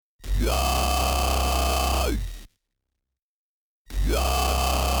It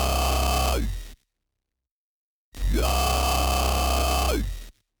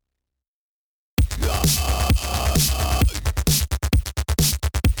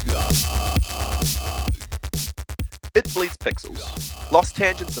bleeds pixels. Lost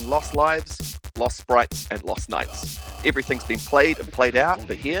tangents and lost lives, lost sprites and lost nights. Everything's been played and played out,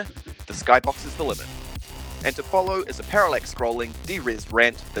 but here, the skybox is the limit. And to follow is a parallax scrolling, de-res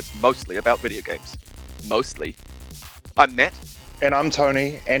rant that's mostly about video games. Mostly. I'm Matt. And I'm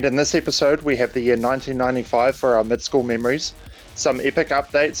Tony, and in this episode we have the year 1995 for our mid-school memories, some epic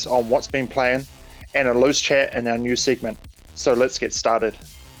updates on what's been playing, and a loose chat in our new segment. So let's get started.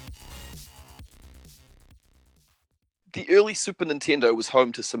 The early Super Nintendo was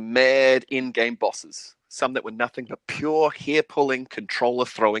home to some mad in-game bosses, some that were nothing but pure hair-pulling,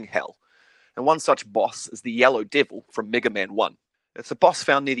 controller-throwing hell. And one such boss is the Yellow Devil from Mega Man 1. It's a boss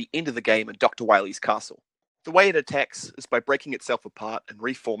found near the end of the game in Dr. Wily's castle. The way it attacks is by breaking itself apart and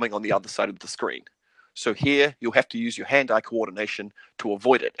reforming on the other side of the screen. So here, you'll have to use your hand-eye coordination to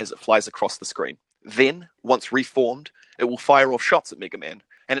avoid it as it flies across the screen. Then, once reformed, it will fire off shots at Mega Man,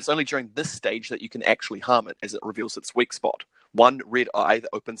 and it's only during this stage that you can actually harm it as it reveals its weak spot, one red eye that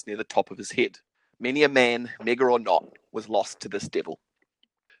opens near the top of his head. Many a man, Mega or not, was lost to this devil.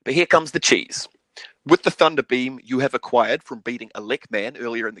 But here comes the cheese. With the Thunder Beam you have acquired from beating Elec Man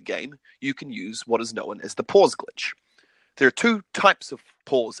earlier in the game, you can use what is known as the pause glitch. There are two types of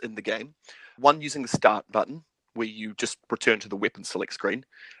pause in the game. One using the start button, where you just return to the weapon select screen,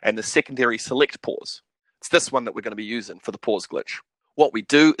 and the secondary select pause. It's this one that we're going to be using for the pause glitch. What we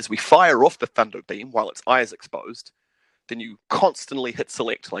do is we fire off the Thunder Beam while its eye is exposed, then you constantly hit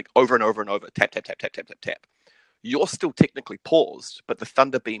select, like over and over and over, tap, tap, tap, tap, tap, tap, tap. You're still technically paused, but the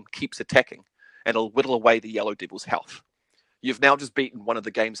Thunder Beam keeps attacking, and it'll whittle away the Yellow Devil's health. You've now just beaten one of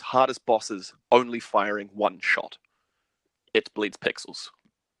the game's hardest bosses, only firing one shot. It bleeds pixels.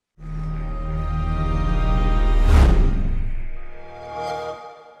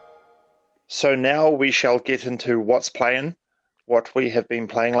 So now we shall get into what's playing, what we have been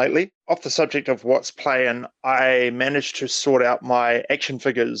playing lately. Off the subject of what's playing, I managed to sort out my action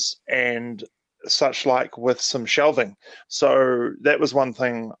figures and such like with some shelving. So that was one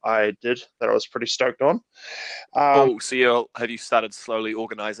thing I did that I was pretty stoked on. So have you started slowly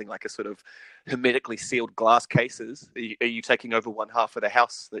organizing like a sort of hermetically sealed glass cases? Are you taking over one half of the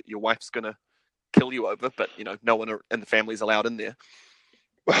house that your wife's going to kill you over, but no one in the family's allowed in there?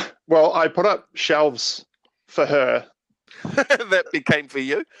 Well, I put up shelves for her. That became for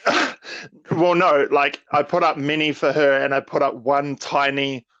you? Well, no, like I put up many for her and I put up one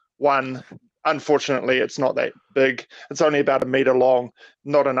tiny one. Unfortunately, it's not that big. It's only about 1 meter long,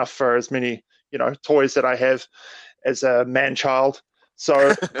 not enough for as many, toys that I have as a man-child.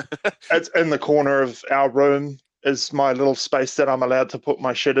 So it's in the corner of our room is my little space that I'm allowed to put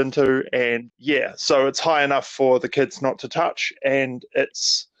my shit into. And yeah, so it's high enough for the kids not to touch. And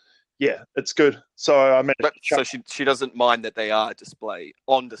it's good. So I mean, so she doesn't mind that they are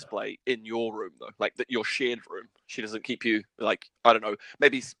on display in your room though, like that your shared room. She doesn't keep you like, I don't know,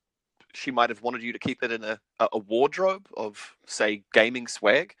 maybe she might have wanted you to keep it in a wardrobe of, say, gaming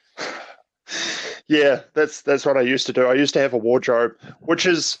swag. Yeah, that's what I used to do. I used to have a wardrobe, which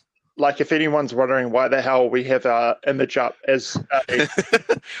is like, if anyone's wondering why the hell we have our image up as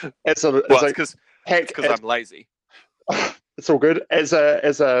because I'm lazy. It's all good. As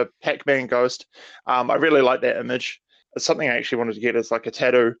a Pac-Man ghost, I really like that image. It's something I actually wanted to get as like a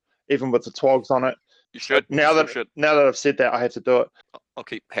tattoo, even with the twogs on it. You should. Now that I've said that, I have to do it. I'll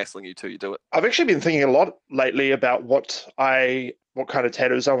keep hassling you till you do it. I've actually been thinking a lot lately about what kind of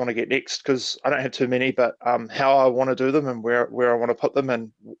tattoos I want to get next, because I don't have too many, but how I want to do them and where I want to put them and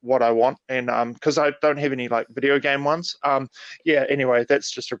what I want, and because I don't have any like video game ones. Anyway,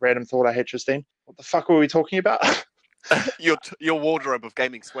 that's just a random thought I had just then. What the fuck were we talking about? your wardrobe of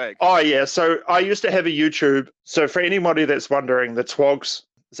gaming swag. Oh yeah, so I used to have a YouTube. So for anybody that's wondering, the TWOGS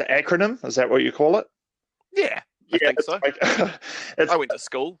is an acronym. Is that what you call it? Yeah, I think so. I went to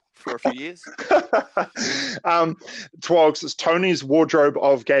school for a few years. TWOGS is Tony's Wardrobe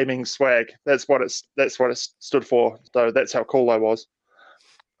of Gaming Swag. That's what it stood for. So that's how cool I was.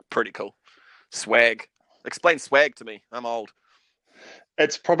 Pretty cool. Swag. Explain swag to me. I'm old.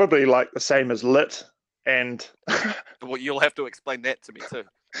 It's probably like the same as lit and. Well, you'll have to explain that to me too.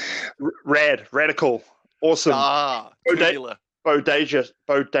 Radical, awesome. Bodacious.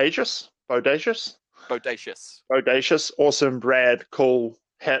 Bodacious, awesome, rad, cool,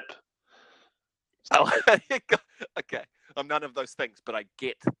 hip. Oh, okay. I'm none of those things, but I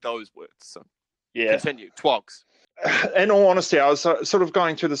get those words. So. Yeah. Continue. Twogs. In all honesty, I was sort of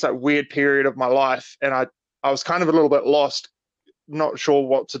going through this like weird period of my life, and I was kind of a little bit lost, not sure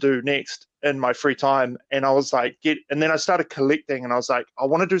what to do next in my free time. And I was like, and then I started collecting, and I was like, I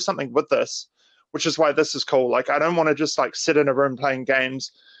want to do something with this, which is why this is cool. Like, I don't want to just like sit in a room playing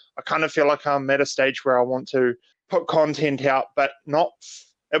games. I kind of feel like I'm at a stage where I want to put content out, but not.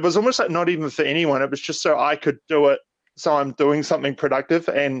 It was almost like not even for anyone. It was just so I could do it. So I'm doing something productive.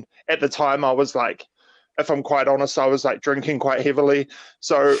 And at the time, I was like, if I'm quite honest, I was like drinking quite heavily.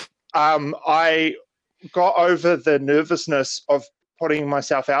 So I got over the nervousness of putting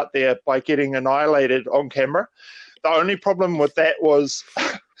myself out there by getting annihilated on camera. The only problem with that was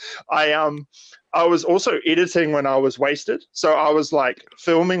I was also editing when I was wasted. So I was like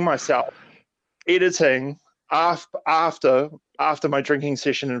filming myself, editing after my drinking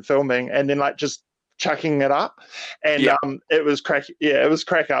session and filming, and then like just chucking it up. And it was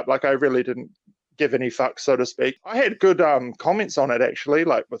crack up. Like, I really didn't give any fucks, so to speak. I had good comments on it, actually,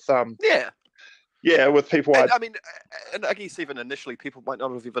 like with with people. And, I mean, and I guess even initially, people might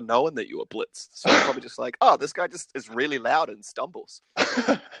not have even known that you were blitzed. So they're probably just like, oh, this guy just is really loud and stumbles.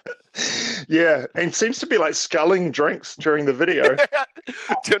 Yeah, and seems to be like sculling drinks during the video.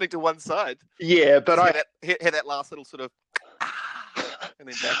 Turning to one side. Yeah, but I had that last little sort of and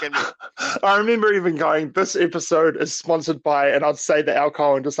then back in. I remember even going, this episode is sponsored by, and I'd say the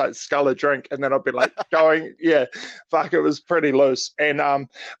alcohol and just like scull a drink, and then I'd be like going, yeah, fuck, it was pretty loose. And but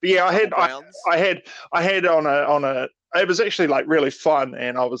yeah, I had on a it was actually like really fun,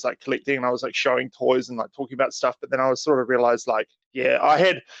 and I was like collecting, and I was like showing toys and like talking about stuff, but then I was sort of realized like,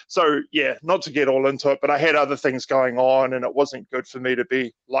 not to get all into it, but I had other things going on, and it wasn't good for me to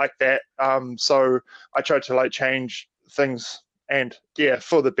be like that. So I tried to like change things, and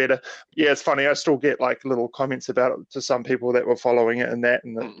for the better. Yeah, it's funny. I still get like little comments about it to some people that were following it and that,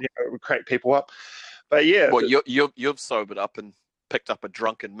 and it would crack people up. But yeah, well, you've sobered up and picked up a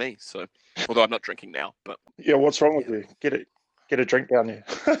drunken me. So, although I'm not drinking now, but yeah, what's wrong with you? Get a drink down there.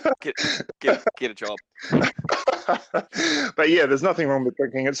 get a job. But yeah, there's nothing wrong with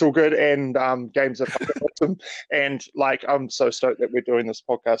drinking. It's all good, and games are fucking awesome. And like, I'm so stoked that we're doing this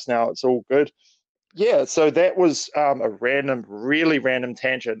podcast now. It's all good. Yeah, so that was a really random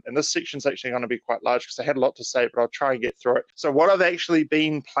tangent. And this section's actually going to be quite large because I had a lot to say, but I'll try and get through it. So what I've actually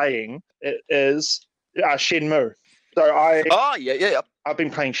been playing is Shenmue. So I've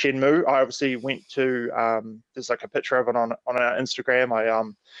been playing Shenmue. I obviously went to there's like a picture of it on our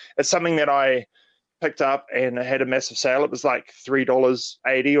Instagram. It's something that I picked up and it had a massive sale. It was like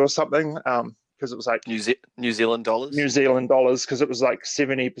 $3.80 or something. Because it was like New Zealand dollars, because it was like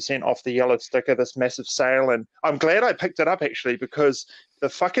 70% off the yellow sticker, this massive sale. And I'm glad I picked it up, actually, because the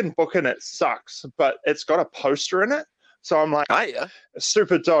fucking book in it sucks, but it's got a poster in it. So I'm like,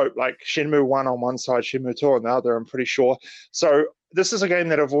 super dope, like Shenmue 1 on one side, Shenmue 2 on the other, I'm pretty sure. So this is a game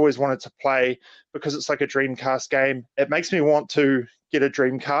that I've always wanted to play because it's like a Dreamcast game. It makes me want to get a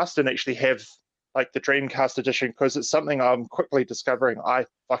Dreamcast and actually have like the Dreamcast edition, because it's something I'm quickly discovering. I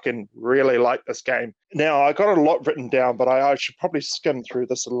fucking really like this game. Now, I got a lot written down, but I should probably skim through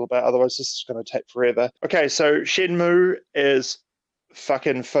this a little bit, otherwise this is going to take forever. Okay, so Shenmue is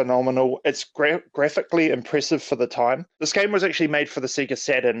fucking phenomenal. It's graphically impressive for the time. This game was actually made for the Sega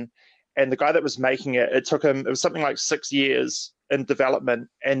Saturn, and the guy that was making it, it was something like 6 years in development,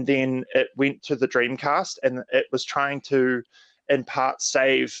 and then it went to the Dreamcast, and it was trying to, in part,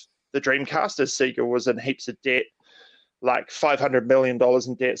 save the Dreamcast, as Sega was in heaps of debt, like $500 million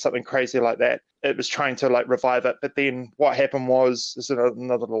in debt, something crazy like that. It was trying to like revive it. But then what happened was, this is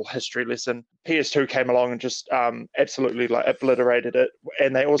another little history lesson, PS2 came along and just absolutely like obliterated it.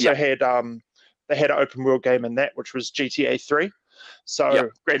 And they also had an open world game in that, which was GTA 3. So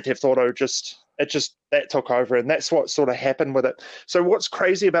Grand Theft Auto that took over, and that's what sort of happened with it. So what's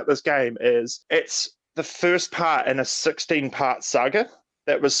crazy about this game is it's the first part in a 16-part saga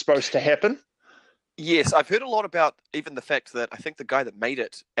that was supposed to happen. Yes, I've heard a lot about even the fact that I think the guy that made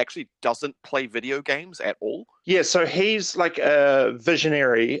it actually doesn't play video games at all. Yeah, so he's like a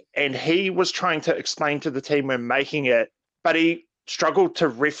visionary, and he was trying to explain to the team when making it, but he struggled to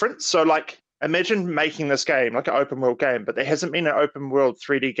reference. So like, imagine making this game, like an open world game, but there hasn't been an open world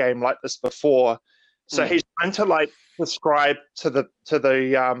 3D game like this before. So he's trying to like describe to the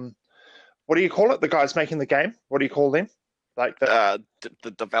what do you call it? The guys making the game? What do you call them? Like the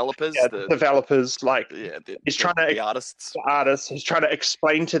developers, the developers, like he's trying to the artists. The artists. He's trying to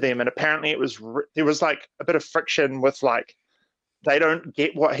explain to them, and apparently there was like a bit of friction with like they don't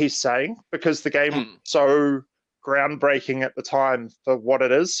get what he's saying because the game was so groundbreaking at the time for what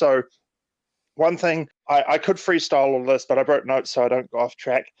it is. So one thing, I could freestyle all this, but I wrote notes so I don't go off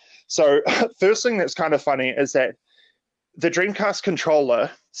track. So first thing that's kind of funny is that the Dreamcast controller,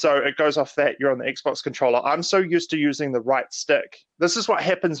 so it goes off that you're on the Xbox controller. I'm so used to using the right stick. This is what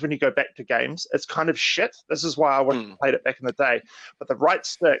happens when you go back to games. It's kind of shit. This is why I would have played it back in the day. But the right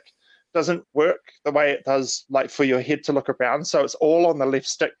stick doesn't work the way it does like for your head to look around. So it's all on the left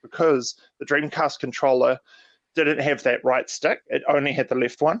stick because the Dreamcast controller didn't have that right stick. It only had the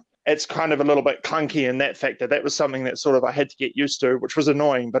left one. It's kind of a little bit clunky in that factor. That was something that sort of I had to get used to, which was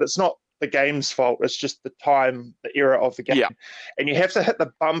annoying, but it's not the game's fault. It's just the time, the era of the game. Yeah. And you have to hit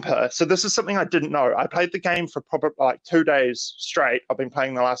the bumper. So this is something I didn't know. I played the game for probably like 2 days straight. I've been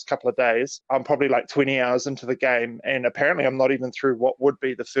playing the last couple of days. I'm probably like 20 hours into the game. And apparently I'm not even through what would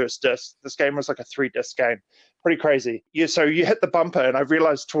be the first disc. This game was like a 3-disc game. Pretty crazy. Yeah, so you hit the bumper and I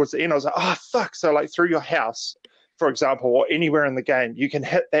realized towards the end, I was like, oh, fuck. So like through your house, for example, or anywhere in the game, you can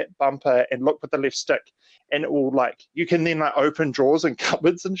hit that bumper and look with the left stick, and it will like you can then like open drawers and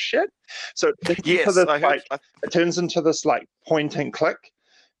cupboards and shit. So it turns into this like point and click.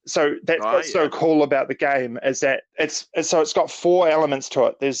 So that's what's so cool about the game is that it's got 4 elements to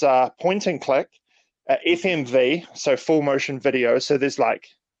it. There's a point and click, FMV, so full motion video. So there's like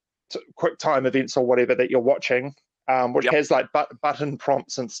quick time events or whatever that you're watching. Which has like button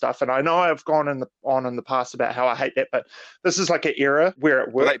prompts and stuff. And I know I've gone in the past about how I hate that, but this is like an era where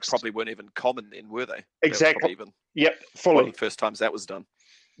it works. Well, they probably weren't even common then, were they? Exactly. Yep, fully. One of the first times that was done.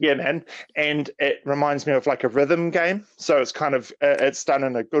 Yeah, man. And it reminds me of like a rhythm game. So it's kind of, it's done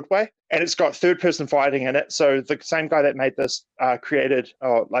in a good way. And it's got third-person fighting in it. So the same guy that made this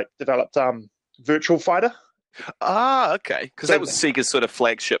developed Virtual Fighter. Ah, okay. Because that was Sega's sort of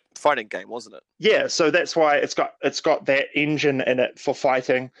flagship fighting game, wasn't it? Yeah, so that's why it's got that engine in it for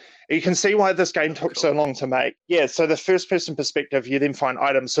fighting. You can see why this game took so long to make. Yeah, so the first-person perspective, you then find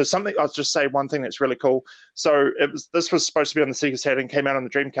items. So I'll just say one thing that's really cool. So this was supposed to be on the Sega Saturn, came out on the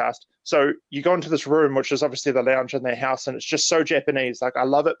Dreamcast. So you go into this room, which is obviously the lounge in their house, and it's just so Japanese. Like I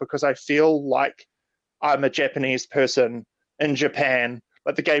love it because I feel like I'm a Japanese person in Japan.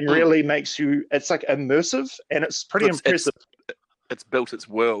 Like the game really makes you, it's like immersive and it's pretty impressive. It's built its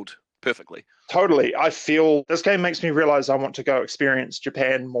world perfectly. Totally. I feel this game makes me realize I want to go experience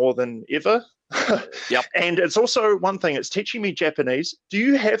Japan more than ever. Yep. And it's also one thing, it's teaching me Japanese. Do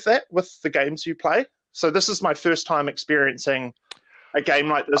you have that with the games you play? So this is my first time experiencing a game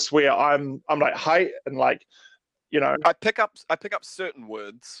like this where I'm like, hi, and like, you know. I pick up certain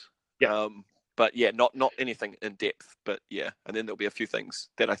words. Yeah. But yeah, not anything in depth. But yeah, and then there'll be a few things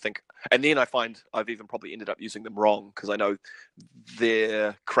that I think, and then I find I've even probably ended up using them wrong because I know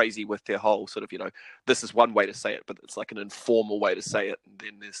they're crazy with their whole sort of, you know, this is one way to say it, but it's like an informal way to say it, and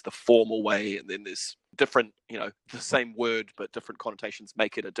then there's the formal way, and then there's different, you know, the same word but different connotations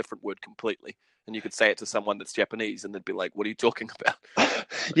make it a different word completely. And you could say it to someone that's Japanese, and they'd be like, "What are you talking about?"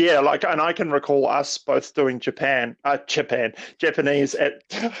 Yeah, like, and I can recall us both doing Japanese at.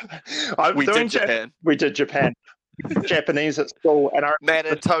 We did Japan. We did Japan. Japanese at school, and Matt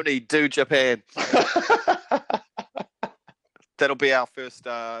and Tony do Japan. That'll be our first,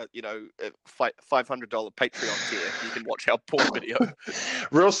 $500 Patreon tier. You can watch our porn video.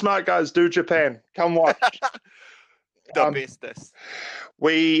 Real smart guys do Japan. Come watch. The bestest.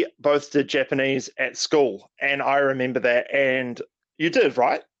 We both did Japanese at school, and I remember that. And you did,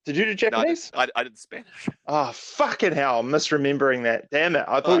 right? Did you do Japanese? No, I did Spanish. Oh, fucking hell. I'm misremembering that. Damn it.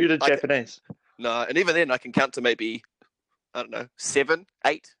 I thought you did Japanese. No, and even then I can count to maybe, I don't know, 7,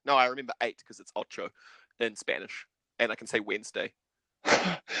 8. No, I remember 8 because it's ocho in Spanish. And I can say Wednesday.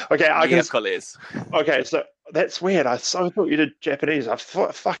 Okay, Okay, so that's weird. I so thought you did Japanese. I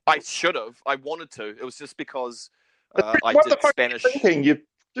thought, fuck. I should have. I wanted to. It was just because I what did the fuck Spanish. Are you thinking? You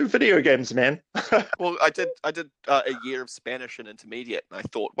do video games, man. Well, I did a year of Spanish in intermediate, and I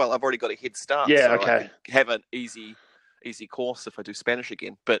thought, well, I've already got a head start. Yeah, so okay. I could have an easy course if I do Spanish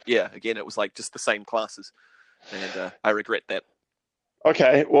again. But yeah, again, it was like just the same classes, and I regret that.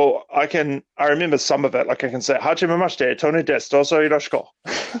 Okay, well, I remember some of it. Like I can say, Hajime mashite, Tony desu, dozo yoroshiku.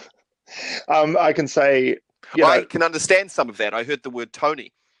 I can say, I can understand some of that. I heard the word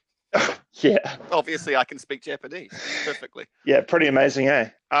Tony. Yeah. Obviously, I can speak Japanese perfectly. Yeah, pretty amazing, eh?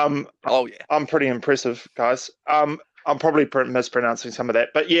 Oh, yeah. I'm pretty impressive, guys. I'm probably mispronouncing some of that.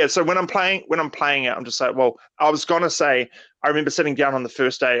 But yeah, so when I'm playing it, I'm just like, well, I was going to say, I remember sitting down on the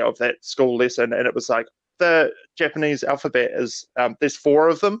first day of that school lesson, and it was like, the Japanese alphabet is, there's 4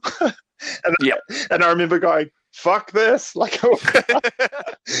 of them. And I remember going, fuck this. Like,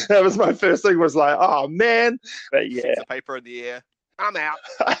 that was my first thing, was like, oh, man. But yeah. Piece of paper in the air. I'm out.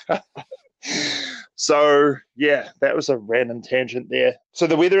 So yeah, that was a random tangent there. So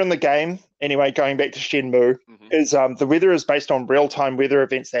the weather in the game, anyway, going back to Shenmue, is the weather is based on real-time weather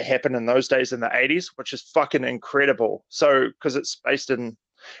events that happened in those days in the 80s, which is fucking incredible. So because it's based in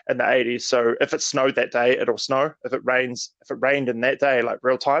the 80s, so if it snowed that day, it'll snow. If it rained in that day, like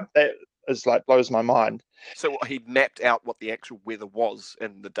real time, that is like blows my mind. So he mapped out what the actual weather was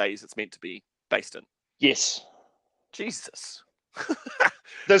in the days it's meant to be based in. Yes. Jesus.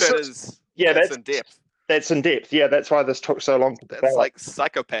 This That is, is yeah, that's in depth. that's in depth. Yeah, that's why this took so long to That's develop. like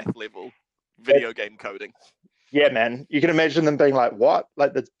psychopath level video game coding. Yeah, man. You can imagine them being like, what?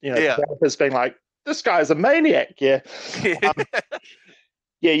 Like the developers being like, this guy's a maniac. Yeah.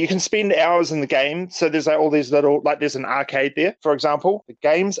 Yeah, you can spend hours in the game. So there's like all these little, like there's an arcade there, for example. The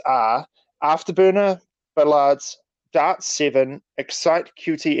games are Afterburner, Billards, Dart 7, Excite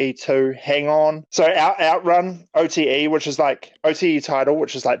QTE 2, Hang On. So Outrun, OTE, which is like OTE title,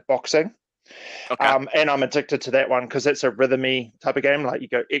 which is like boxing. Okay. And I'm addicted to that one because it's a rhythmy type of game. Like you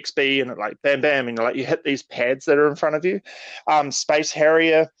go XB and it like bam, bam, and like you hit these pads that are in front of you. Space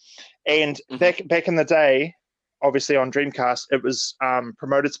Harrier. And back in the day, obviously on Dreamcast, it was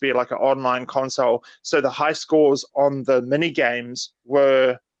promoted to be like an online console. So the high scores on the mini games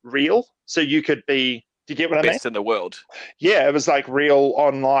were real. So you could be, do you get what I mean? Best in the world. Yeah, it was like real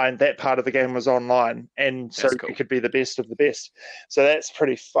online. That part of the game was online. And so cool. you could be the best of the best. So that's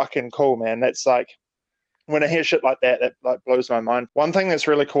pretty fucking cool, man. That's like, when I hear shit like that, that like blows my mind. One thing that's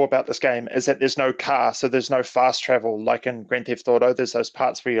really cool about this game is that there's no car, so there's no fast travel like in Grand Theft Auto. There's those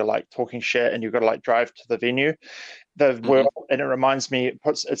parts where you're like talking shit and you've got to like drive to the venue. The world, and it reminds me,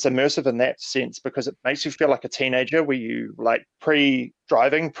 it's immersive in that sense because it makes you feel like a teenager where you like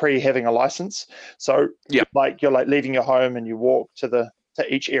pre-driving, pre-having a license. So you're like leaving your home and you walk to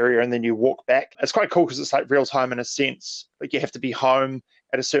each area and then you walk back. It's quite cool because it's like real time in a sense. Like you have to be home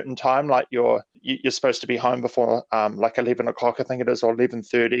at a certain time, like you're supposed to be home before like 11 o'clock, I think it is, or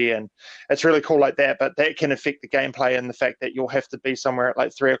 11:30, and it's really cool like that. But that can affect the gameplay and the fact that you'll have to be somewhere at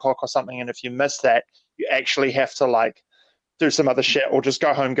like 3 o'clock or something, and if you miss that, you actually have to like do some other shit or just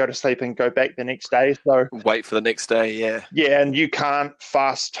go home, go to sleep, and go back the next day. So wait for the next day. Yeah, and you can't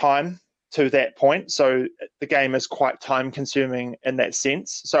fast time to that point. So the game is quite time consuming in that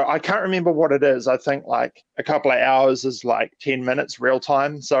sense. So I can't remember what it is. I think like a couple of hours is like 10 minutes real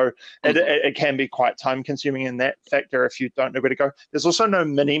time. So it can be quite time consuming in that factor if you don't know where to go. There's also no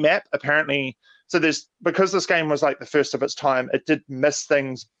mini map apparently. So because this game was like the first of its time, it did miss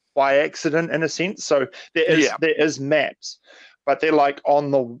things by accident in a sense. So there is maps, but they're like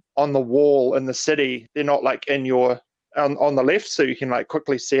on the wall in the city. They're not like in your on the left, so you can like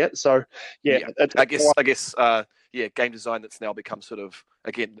quickly see it. So I guess game design that's now become sort of,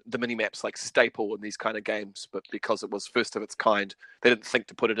 again, the mini-map's like staple in these kind of games, but because it was first of its kind, they didn't think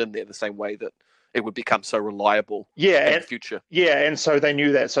to put it in there the same way that it would become so reliable in the future. Yeah, and so they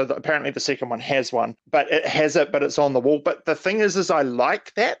knew that. So apparently the second one has one, but it's on the wall. But the thing is I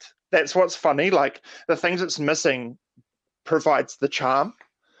like that. That's what's funny. Like the things it's missing provides the charm.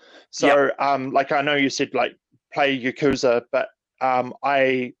 So like I know you said like play Yakuza, but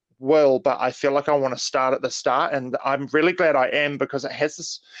I will, but I feel like I want to start at the start, and I'm really glad I am because it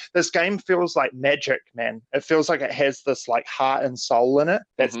has this game feels like magic, man. It feels like it has this like heart and soul in it.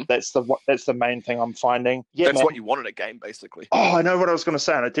 That's the main thing I'm finding. Yeah, that's what you want in a game, basically. Oh, I know what I was going to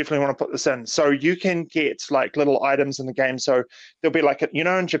say, and I definitely want to put this in. So you can get like little items in the game. So there'll be like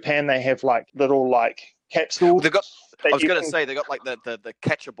in Japan they have like little like capsules. I was going to say they got like the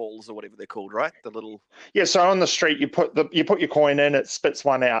catcher balls or whatever they're called, right? The little So on the street you put your coin in, it spits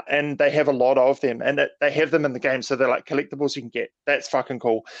one out, and they have a lot of them, and they have them in the game, so they're like collectibles you can get. That's fucking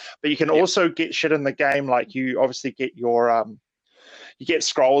cool. But you can also get shit in the game, like you obviously get your you get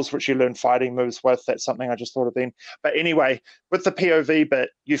scrolls which you learn fighting moves with. That's something I just thought of then. But anyway, with the POV bit,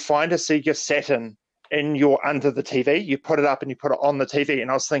 you find a Sega Saturn under the TV. You put it up and you put it on the TV,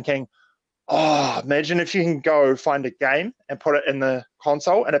 and I was thinking, oh, imagine if you can go find a game and put it in the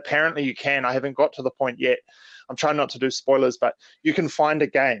console. And apparently you can. I haven't got to the point yet. I'm trying not to do spoilers, but you can find a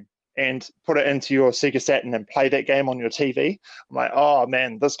game and put it into your Sega Saturn and play that game on your TV. I'm like, oh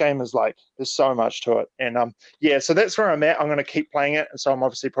man, this game is like, there's so much to it. And so that's where I'm at. I'm going to keep playing it. So I'm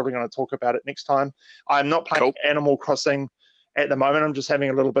obviously probably going to talk about it next time. I'm not playing Animal Crossing at the moment. I'm just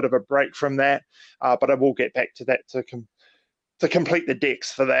having a little bit of a break from that. But I will get back to that to complete the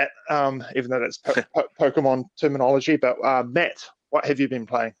decks for that, even though that's Pokemon terminology. But Matt, what have you been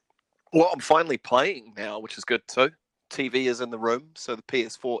playing? Well, I'm finally playing now, which is good too. TV is in the room, so the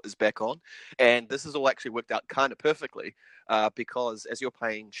PS4 is back on. And this has all actually worked out kind of perfectly because as you're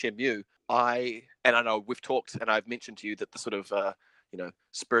playing Shenmue, I know we've talked and I've mentioned to you that the sort of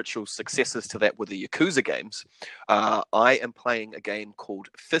spiritual successors to that were the Yakuza games. I am playing a game called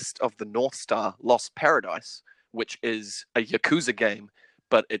Fist of the North Star Lost Paradise, which is a Yakuza game,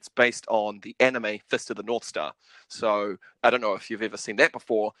 but it's based on the anime Fist of the North Star. So I don't know if you've ever seen that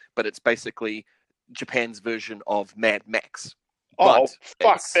before, but it's basically Japan's version of Mad Max. Oh,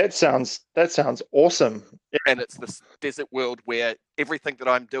 fuck! That sounds awesome. Yeah. And it's this desert world where everything that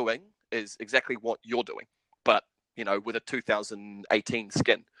I'm doing is exactly what you're doing, but with a 2018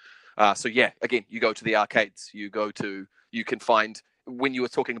 skin. So yeah, again, you go to the arcades. You can find, when you were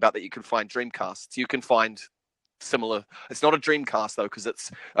talking about that, you can find Dreamcasts. You can find similar. It's not a Dreamcast though, because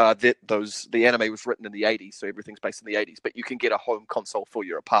it's the anime was written in the 80s, so everything's based in the 80s. But you can get a home console for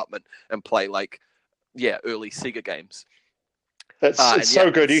your apartment and play early Sega games. It's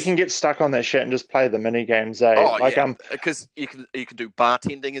so good. You can get stuck on that shit and just play the mini games. Because you can do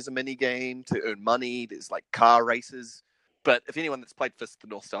bartending as a mini game to earn money. There's car races. But if anyone that's played Fist of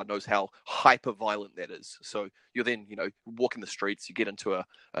the North Star knows how hyper violent that is, so you're then walking the streets, you get into a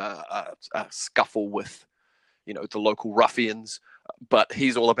scuffle with the local ruffians. But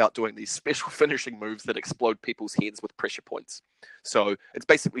he's all about doing these special finishing moves that explode people's heads with pressure points. So it's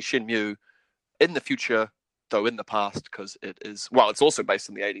basically Shenmue in the future, though in the past, because it's also based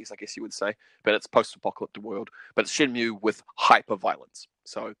in the 80s, I guess you would say, but it's post-apocalyptic world. But it's Shenmue with hyper-violence,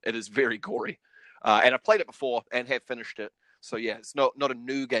 so it is very gory. And I've played it before and have finished it, so yeah, it's not a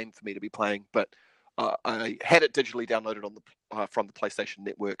new game for me to be playing, but I had it digitally downloaded on from the PlayStation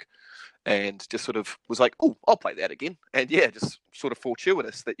Network, and just sort of was like, oh, I'll play that again. And yeah, just sort of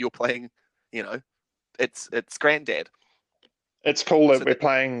fortuitous that you're playing, it's Granddad. It's cool that we're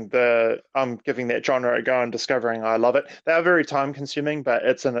playing I'm giving that genre a go and discovering I love it. They are very time consuming, but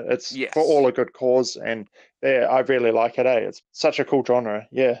it's for all a good cause, and I really like it. It's such a cool genre.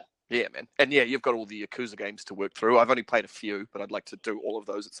 Yeah. Yeah, man. And yeah, you've got all the Yakuza games to work through. I've only played a few, but I'd like to do all of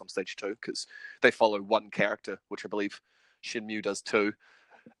those at some stage too, because they follow one character, which I believe Shenmue does too.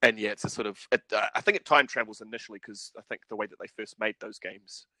 And yeah, it's a sort of, I think it time travels initially, because I think the way that they first made those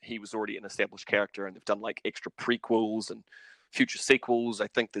games, he was already an established character, and they've done extra prequels and future sequels. I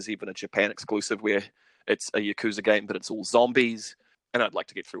think there's even a Japan exclusive where it's a Yakuza game, but it's all zombies. And I'd like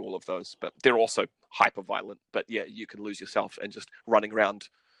to get through all of those, but they're also hyper violent. But yeah, you can lose yourself and just running around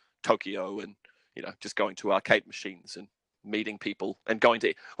Tokyo and just going to arcade machines and meeting people and going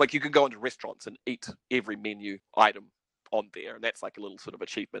to you can go into restaurants and eat every menu item on there, and that's a little sort of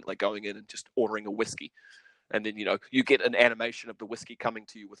achievement, going in and just ordering a whiskey. And then, you get an animation of the whiskey coming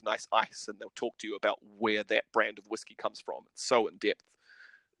to you with nice ice, and they'll talk to you about where that brand of whiskey comes from. It's so in depth.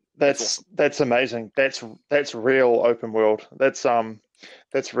 That's amazing. That's real open world. That's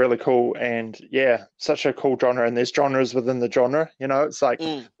really cool. And yeah, such a cool genre. And there's genres within the genre. It's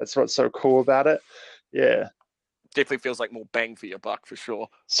that's what's so cool about it. Yeah. Definitely feels like more bang for your buck, for sure.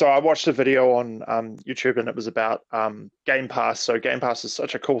 So I watched a video on YouTube, and it was about Game Pass. So Game Pass is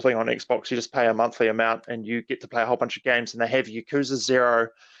such a cool thing on Xbox. You just pay a monthly amount and you get to play a whole bunch of games, and they have Yakuza 0,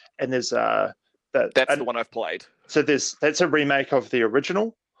 and there's that's the one I've played. So that's a remake of the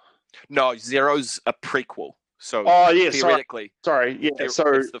original? No, Zero's a prequel. So theoretically, sorry. Yeah, so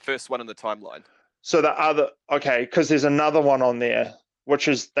it's the first one in the timeline. So the other, okay, because there's another one on there, which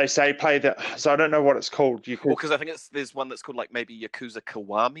is, they say play the, so I don't know what it's called. Because I think there's one that's called maybe Yakuza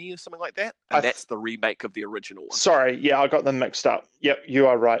Kiwami or something like that, and that's the remake of the original one. Sorry, yeah, I got them mixed up. Yep, you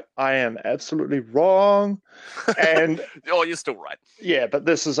are right. I am absolutely wrong. And oh, you're still right. Yeah, but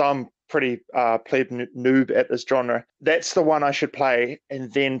this is pretty plebe noob at this genre. That's the one I should play,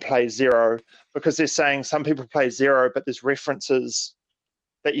 and then play 0, because they're saying some people play 0, but there's references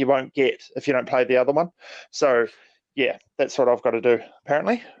that you won't get if you don't play the other one. So yeah, that's what I've got to do,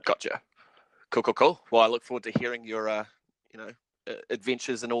 apparently. Gotcha. Cool. Well, I look forward to hearing your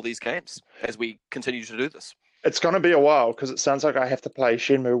adventures in all these games as we continue to do this. It's going to be a while, because it sounds like I have to play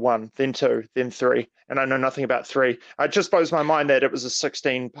Shenmue 1, then 2, then 3, and I know nothing about 3. It just blows my mind that it was a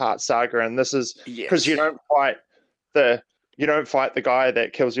 16-part saga, and this is because you don't fight the guy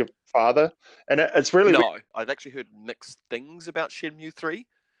that kills your father, and it's really weird. I've actually heard mixed things about Shenmue 3,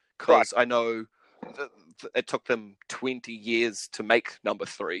 because I know it took them 20 years to make number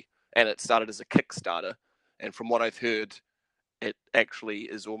 3, and it started as a Kickstarter, and from what I've heard, it actually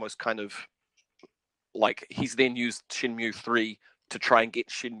is almost kind of he's then used Shenmue 3 to try and get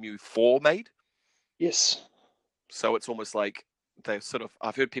Shenmue 4 made. Yes. So it's almost like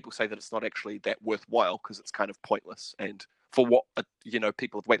I've heard people say that it's not actually that worthwhile, because it's kind of pointless. And for what,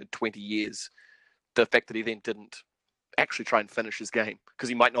 people have waited 20 years, the fact that he then didn't actually try and finish his game, because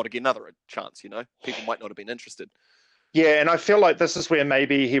he might not get another chance, people might not have been interested. Yeah, and I feel like this is where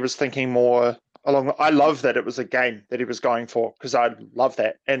maybe he was thinking more I love that it was a game that he was going for, because I love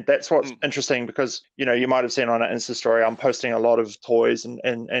that. And that's what's interesting, because, you might have seen on an Insta story, I'm posting a lot of toys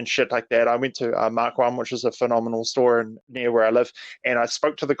and shit like that. I went to Mark One, which is a phenomenal store near where I live, and I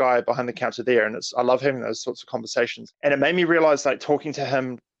spoke to the guy behind the counter there, and I love having those sorts of conversations. And it made me realize, like, talking to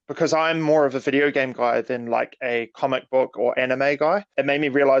him, because I'm more of a video game guy than like a comic book or anime guy, it made me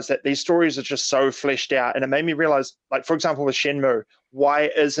realize that these stories are just so fleshed out. And it made me realize, like, for example, with Shenmue, why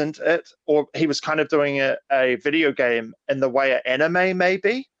isn't it? Or he was kind of doing a video game in the way an anime may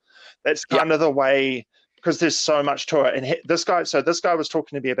be. That's kind of the way, because there's so much to it. And this guy was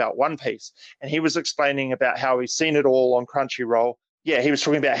talking to me about One Piece, and he was explaining about how he's seen it all on Crunchyroll. Yeah, he was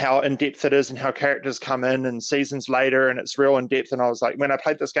talking about how in-depth it is and how characters come in and seasons later, and it's real in-depth. And I was like, when I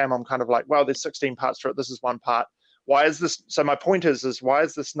played this game, I'm kind of like, well, there's 16 parts to it. This is one part. Why is this? So my point is why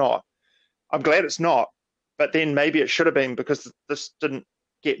is this not? I'm glad it's not, but then maybe it should have been, because this didn't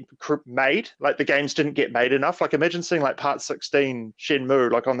get made. Like, the games didn't get made enough. Like, imagine seeing like part 16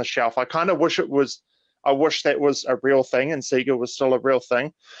 Shenmue like on the shelf. I kind of wish it was. I wish that was a real thing and Sega was still a real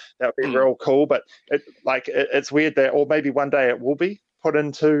thing. That would be real cool. But it's weird that, or maybe one day it will be put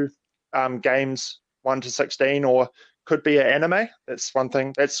into games 1 to 16, or could be an anime. That's one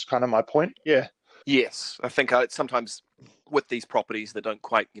thing. That's kind of my point. Yeah. Yes, I think sometimes with these properties that don't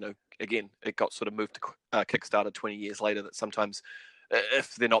quite, again, it got sort of moved to Kickstarter 20 years later, that sometimes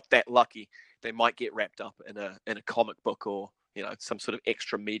if they're not that lucky, they might get wrapped up in a comic book or, some sort of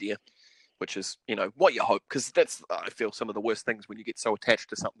extra media, which is, what you hope, because that's, I feel, some of the worst things when you get so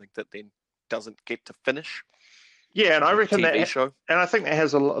attached to something that then doesn't get to finish. Yeah, and I reckon TV show. And I think that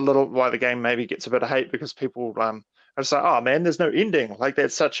has a little why the game maybe gets a bit of hate, because people are just like, oh man, there's no ending. Like,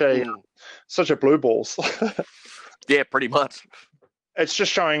 that's such a blue balls. Yeah, pretty much. It's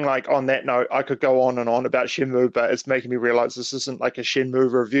just showing, like, on that note, I could go on and on about Shenmue, but it's making me realize this isn't like a Shenmue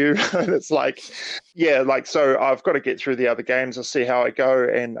review. It's like, yeah, like, so I've got to get through the other games. I'll see how I go,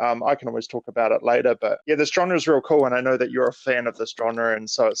 and I can always talk about it later. But yeah, this genre is real cool, and I know that you're a fan of this genre, and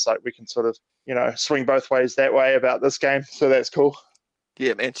so it's like we can sort of, swing both ways that way about this game. So that's cool.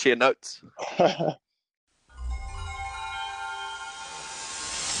 Yeah, man, share notes.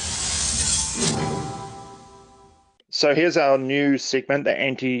 So here's our new segment, the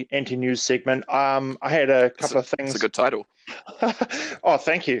anti-news segment. I had a couple of things. It's a good title. Oh,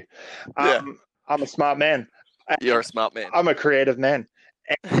 thank you. Yeah. I'm a smart man. You're a smart man. I'm a creative man.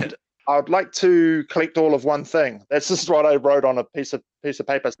 And I'd like to collect all of one thing. That's just what I wrote on a piece of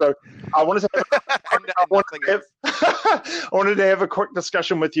paper. So I wanted to I wanted to have a quick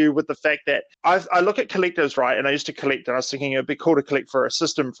discussion with you with the fact that I look at collectors, right? And I used to collect, and I was thinking it'd be cool to collect for a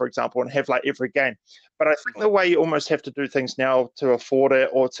system, for example, and have like every game. But I think the way you almost have to do things now to afford it,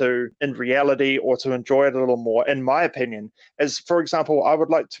 or to, in reality, or to enjoy it a little more, in my opinion, is, for example, I would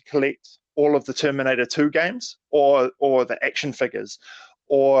like to collect all of the Terminator 2 games, or the action figures.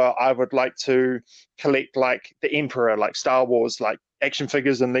 Or I would like to collect like the Emperor, like Star Wars, like action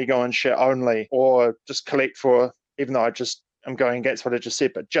figures and Lego and shit only. Or just collect for, even though I'm going against what I just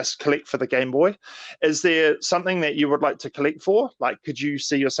said, but just collect for the Game Boy. Is there something that you would like to collect for? Like, could you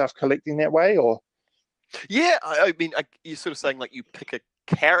see yourself collecting that way? Or yeah, I mean, you're sort of saying like you pick a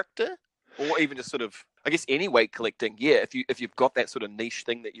character, or even just sort of, I guess, anyway collecting. Yeah, if you've got that sort of niche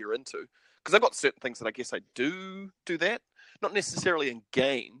thing that you're into, because I've got certain things that I guess I do that. Not necessarily in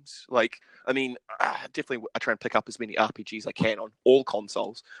games. Like, I mean, definitely I try and pick up as many RPGs I can on all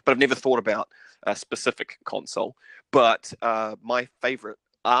consoles, but I've never thought about a specific console. But my favorite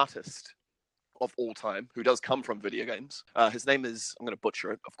artist of all time, who does come from video games, his name is, I'm going to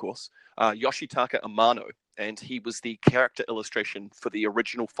butcher it, of course, Yoshitaka Amano, and he was the character illustration for the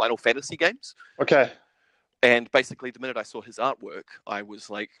original Final Fantasy games. Okay. And basically, the minute I saw his artwork, I was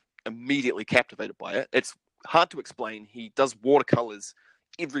like immediately captivated by it. It's hard to explain. He does watercolors.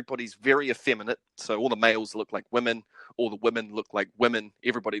 Everybody's very effeminate. So all the males look like women. All the women look like women.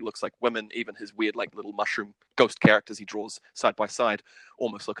 Everybody looks like women. Even his weird, like, little mushroom ghost characters he draws side by side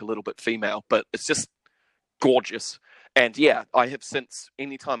almost look a little bit female. But it's just gorgeous. And yeah, I have since,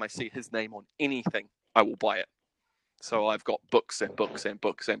 anytime I see his name on anything, I will buy it. So I've got books and books and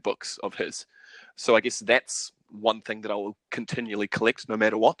books and books of his. So I guess that's one thing that I will continually collect no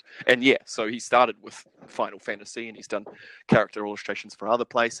matter what. And yeah, so he started with Final Fantasy, and he's done character illustrations for other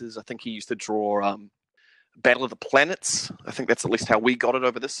places. I think he used to draw Battle of the Planets. I think that's at least how we got it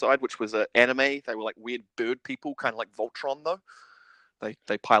over this side, which was an anime. They were like weird bird people, kind of like Voltron, though.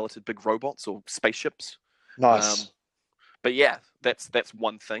 They piloted big robots or spaceships. Nice. But yeah, that's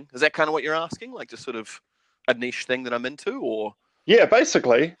one thing. Is that kind of what you're asking? Like just sort of a niche thing that I'm into, or? Yeah,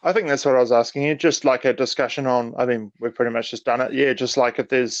 basically, I think that's what I was asking you. Just like a discussion on, I mean, we've pretty much just done it. Yeah, just like if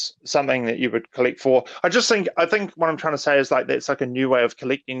there's something that you would collect for. I think what I'm trying to say is like that's like a new way of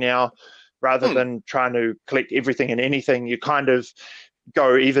collecting now, rather Hmm. than trying to collect everything and anything. You kind of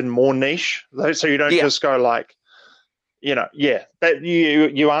go even more niche, so you don't Yeah. just go like, yeah, that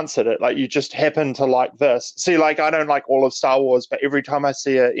you answered it. Like you just happen to like this. See, like I don't like all of Star Wars, but every time I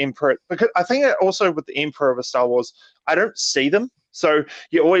see an Emperor, because I think also with the Emperor of a Star Wars, I don't see them. So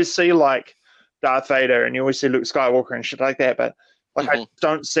you always see like Darth Vader, and you always see Luke Skywalker and shit like that. But like I Hmm.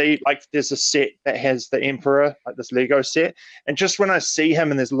 don't see like there's a set that has the Emperor, like this Lego set, and just when I see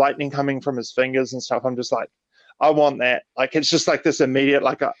him and there's lightning coming from his fingers and stuff, I'm just like, I want that. Like it's just like this immediate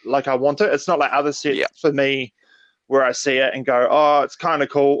like I want it. It's not like other sets Yeah. for me where I see it and go, oh, it's kind of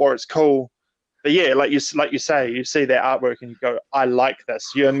cool or it's cool. But yeah, like you say, you see that artwork and you go, I like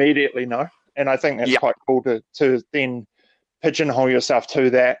this. You immediately know, and I think that's Yeah. quite cool to then pigeonhole yourself to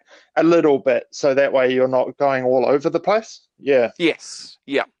that a little bit, so that way you're not going all over the place. Yeah, Yes.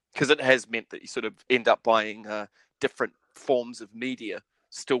 Yeah. Because it has meant that you sort of end up buying different forms of media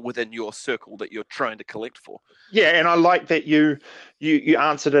still within your circle that you're trying to collect for. yeah, and I like that you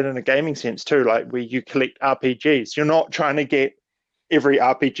answered it in a gaming sense too, like where you collect RPGs. You're not trying to get every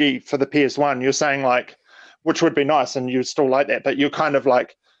RPG for the PS1. You're saying like, which would be nice, and you still like that, but you're kind of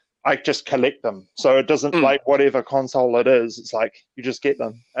like, I just collect them. So it doesn't Mm. like whatever console it is. It's like you just get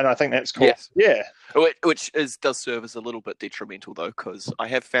them, and I think that's cool. Yes. Yeah. Which does serve as a little bit detrimental though, because I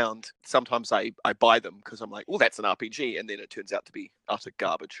have found sometimes I buy them because I'm like, oh, that's an RPG, and then it turns out to be utter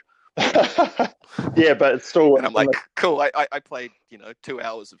garbage. Yeah, but it's still And I'm like, cool. I played 2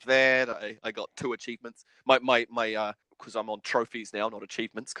 hours of that. I got 2 achievements. My because I'm on trophies now, not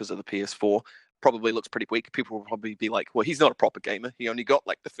achievements, because of the PS4. Probably looks pretty weak. People will probably be like, well, he's not a proper gamer. He only got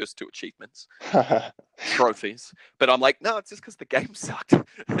like the first 2 achievements, trophies. But I'm like, no, it's just because the game sucked.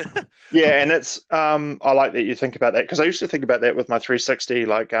 Yeah, and it's I like that you think about that because I used to think about that with my 360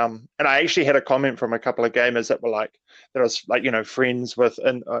 like and I actually had a comment from a couple of gamers that were like that I was like friends with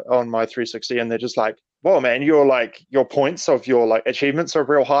on my 360 and they're just like, "Whoa man, your points of your like achievements are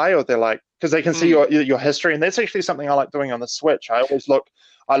real high," or they're like because they can see Mm. your history, and that's actually something I like doing on the Switch.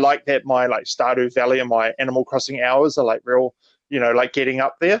 I like that my like Stardew Valley and my Animal Crossing hours are like real, like getting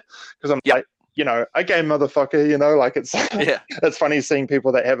up there because I'm Yep. like a game motherfucker, like it's Yeah. it's funny seeing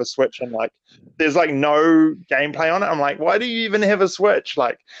people that have a Switch and like there's like no gameplay on it. I'm like, why do you even have a Switch?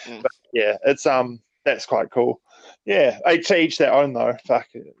 Like, Mm. but yeah, it's that's quite cool. Yeah, to each their own though. Fuck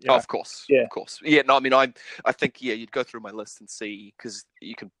it, Oh, of course, Yeah. of course. Yeah, no, I mean, I think you'd go through my list and see because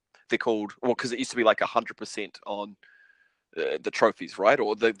you can. They're called well because it used to be like 100% on the trophies, right?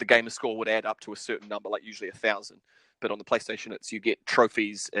 Or the gamer score would add up to a certain number, like usually 1,000. But on the PlayStation, it's you get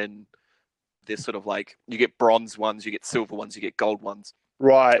trophies and there's sort of like you get bronze ones, you get silver ones, you get gold ones,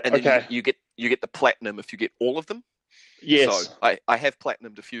 Right. and then Okay. you get the platinum if you get all of them. So Yes. I have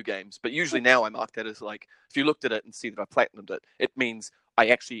platinumed a few games, but usually now I mark that as like if you looked at it and see that I platinumed it, it means I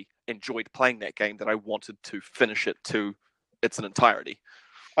actually enjoyed playing that game, that I wanted to finish it to its entirety.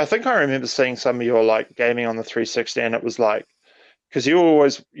 I think I remember seeing some of your like gaming on the 360, and it was like because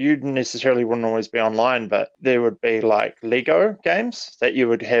you necessarily wouldn't always be online, but there would be like Lego games that you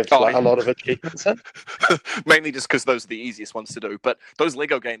would have Oh like a yeah. lot of achievements in. Mainly just because those are the easiest ones to do. But those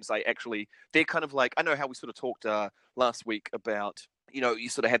Lego games, they're kind of like, I know how we sort of talked last week about, you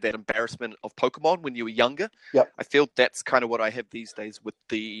sort of had that embarrassment of Pokemon when you were younger. Yep. I feel that's kind of what I have these days with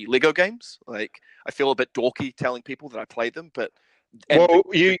the Lego games. Like, I feel a bit dorky telling people that I play them, but and Well,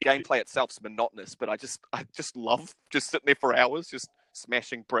 the gameplay itself is monotonous, but I just love just sitting there for hours, just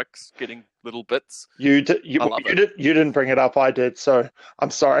smashing bricks, getting little bits. I love it. you didn't bring it up. I did, so I'm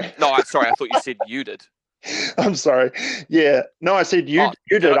sorry. No, sorry, I thought you said you did. I'm sorry. Yeah. No, I said Oh, you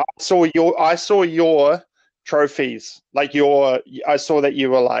did did. I? I saw your trophies. Like I saw that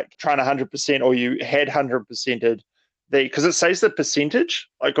you were like trying to 100% or you had 100%ed because it says the percentage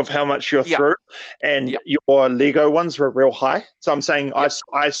like of how much you're Yeah, through, and yeah, your Lego ones were real high. So I'm saying yeah.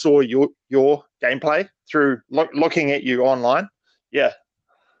 I saw your gameplay through looking at you online. Yeah.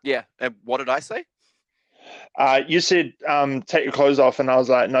 Yeah, and what did I say? You said take your clothes off, and I was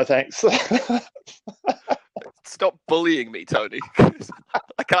like, no thanks. Stop bullying me, Tony.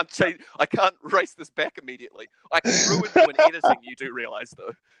 I can't change. I can't race this back immediately. I can ruin you in editing. You do realize,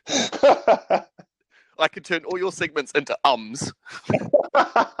 though. I can turn all your segments into ums.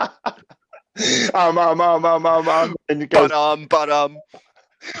 And it goes, But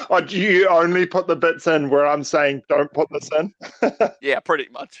oh, do you only put the bits in where I'm saying don't put this in? Yeah, pretty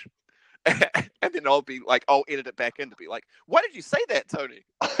much. And then I'll edit it back in to be like, why did you say that, Tony?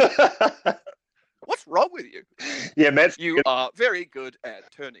 What's What's wrong with you? Yeah, Matt's You are very good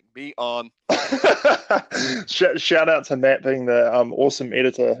at turning me on. Shout out to Matt being the awesome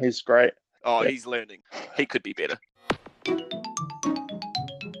editor. He's great. Oh, Yeah. he's learning. He could be better.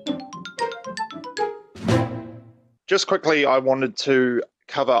 Just quickly, I wanted to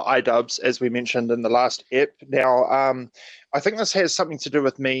cover iDubbbz, as we mentioned in the last ep. Now, I think this has something to do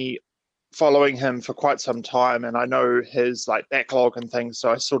with me following him for quite some time, and I know his like backlog and things,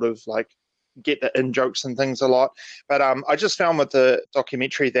 so I sort of like get the in jokes and things a lot. But I just found with the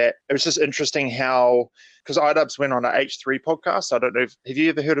documentary that it was just interesting how, because iDubbbz went on an H3 podcast. I don't know, have you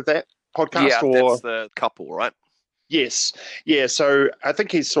ever heard of that podcast? Yeah, or that's the couple, right? Yes. Yeah. So I think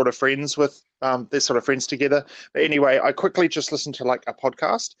he's sort of friends with, they're sort of friends together. But anyway, I quickly just listened to like a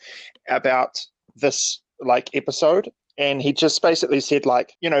podcast about this like episode. And he just basically said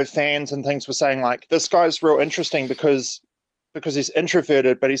like, you know, fans and things were saying like, this guy's real interesting because he's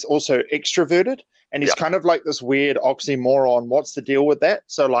introverted, but he's also extroverted. And he's kind of like this weird oxymoron. What's the deal with that?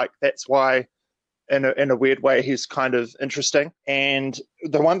 So like, that's why in a weird way, he's kind of interesting. And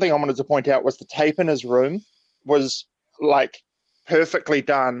the one thing I wanted to point out was the tape in his room was like perfectly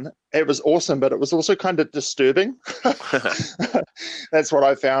done. It was awesome, but it was also kind of disturbing. That's what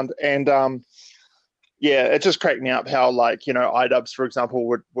I found. And yeah, it just cracked me up how like, you know, iDubbbz, for example,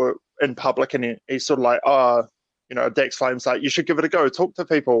 were in public and he's sort of like, oh, you know, Dax Flame's like, you should give it a go, talk to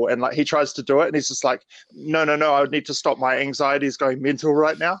people. And like he tries to do it and he's just like, no, I would need to stop. My anxiety is going mental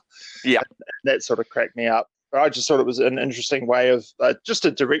right now. Yeah. And that sort of cracked me up. But I just thought it was an interesting way of just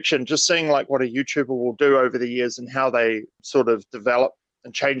a direction, just seeing like what a YouTuber will do over the years and how they sort of develop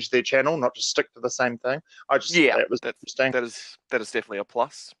and change their channel, not just stick to the same thing. I just thought that was interesting. That is definitely a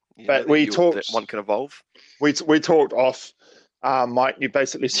plus. But that one can evolve. We talked off, Mike. You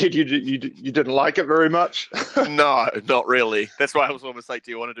basically said you didn't like it very much. No, not really. That's why I was almost like,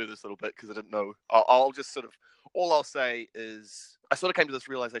 do you want to do this a little bit? Because I didn't know. I'll just sort of, all I'll say is I sort of came to this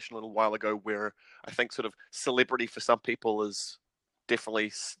realization a little while ago where I think sort of celebrity for some people is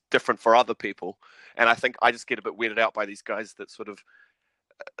definitely different for other people. And I think I just get a bit weirded out by these guys that sort of,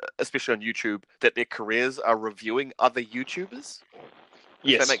 especially on YouTube, that their careers are reviewing other YouTubers.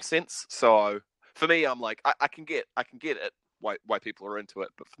 Yes. If that makes sense. So for me, I'm like, I can get it why people are into it,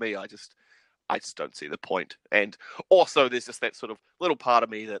 but for me, I just don't see the point. And also, there's just that sort of little part of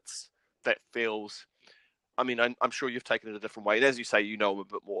me that feels. I mean, I'm sure you've taken it a different way. And as you say, you know him a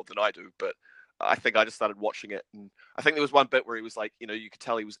bit more than I do, but I think I just started watching it, and I think there was one bit where he was like, you know, you could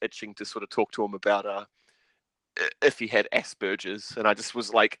tell he was itching to sort of talk to him about if he had Asperger's, and I just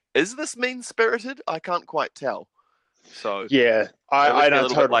was like, is this mean-spirited? I can't quite tell. So yeah, I know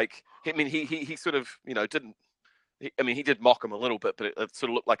totally. Like, I mean, he sort of, you know, didn't. He did mock him a little bit, but it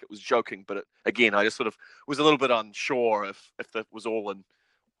sort of looked like it was joking. But again, I just sort of was a little bit unsure if that was all in,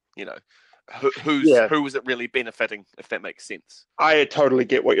 you know, who was it really benefiting, if that makes sense. I totally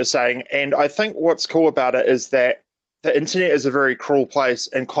get what you're saying, and I think what's cool about it is that the internet is a very cruel place,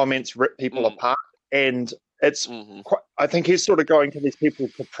 and comments rip people apart, and it's. I think he's sort of going to these people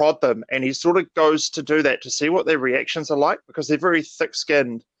to prod them, and he sort of goes to do that to see what their reactions are like because they're very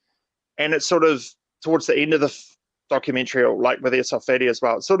thick-skinned, and it's sort of towards the end of the documentary, or like with Esofeti as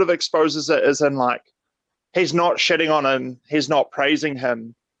well, it sort of exposes it as in like he's not shitting on him, he's not praising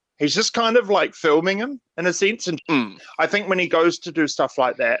him, he's just kind of like filming him in a sense. And I think when he goes to do stuff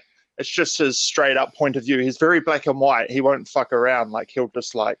like that, it's just his straight up point of view. He's very black and white. He won't fuck around. Like he'll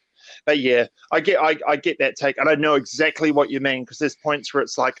just like. But yeah, I get that take, and I know exactly what you mean because there's points where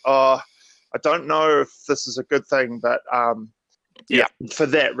it's like, oh, I don't know if this is a good thing, but yeah, for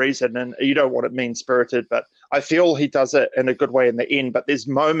that reason, and you don't want it mean-spirited, but I feel he does it in a good way in the end. But there's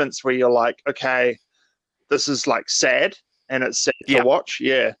moments where you're like, okay, this is like sad, and it's sad to watch.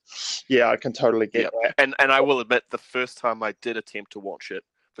 Yeah, I can totally get that. And I will admit, the first time I did attempt to watch it,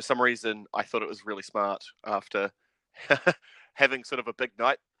 for some reason, I thought it was really smart after having sort of a big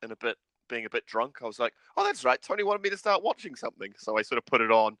night and being a bit drunk. I was like, oh, that's right, Tony wanted me to start watching something. So I sort of put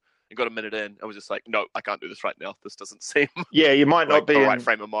it on and got a minute in. I was just like, no, I can't do this right now. This doesn't seem you might not be the right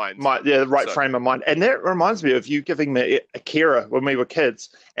frame of mind. The right frame of mind. And that reminds me of you giving me Akira when we were kids.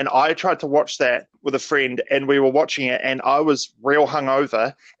 And I tried to watch that with a friend, and we were watching it, and I was real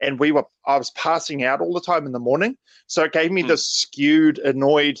hungover, and I was passing out all the time in the morning. So it gave me this skewed,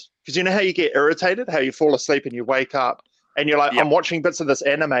 annoyed, because you know how you get irritated, how you fall asleep and you wake up, and you're like, I'm watching bits of this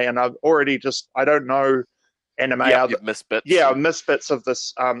anime, and I've already I don't know anime. You've missed bits. Yeah, I missed bits of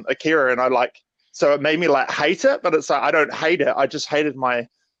this Akira, and so it made me like hate it, but it's like I don't hate it. I just hated my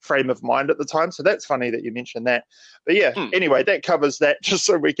frame of mind at the time. So that's funny that you mentioned that. But yeah, anyway, that covers that just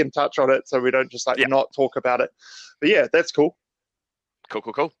so we can touch on it, so we don't just not talk about it. But yeah, that's cool.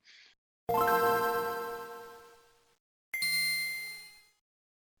 Cool.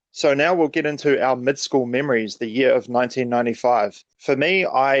 So now we'll get into our mid-school memories, the year of 1995. For me,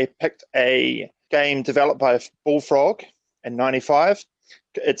 I picked a game developed by Bullfrog in 95.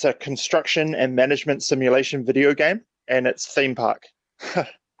 It's a construction and management simulation video game, and it's Theme Park.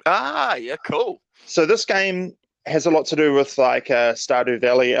 Yeah, cool. So this game has a lot to do with like a Stardew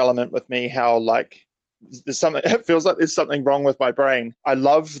Valley element with me, how like there's something, it feels like there's something wrong with my brain. I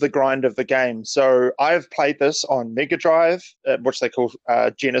love the grind of the game. So I've played this on Mega Drive, which they call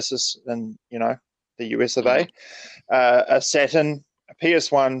Genesis in, the US of A, a Saturn, a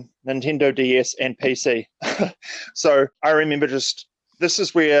PS1, Nintendo DS, and PC. So I remember this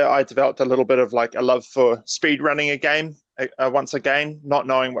is where I developed a little bit of like a love for speed running a game once again, not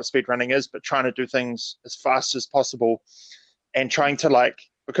knowing what speed running is, but trying to do things as fast as possible and trying to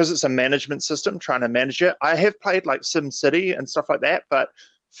because it's a management system, trying to manage it. I have played like SimCity and stuff like that, but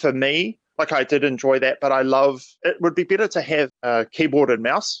for me, I did enjoy that, but it would be better to have a keyboard and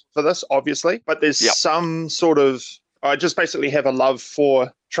mouse for this, obviously, but there's some sort of, I just basically have a love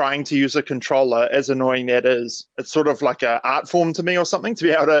for trying to use a controller, as annoying that is. It's sort of like an art form to me or something to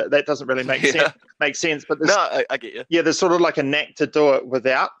be able to, that doesn't really make sense. But I get you. Yeah, there's sort of like a knack to do it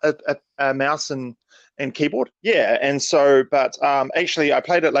without a mouse and keyboard. Yeah, and so, but actually I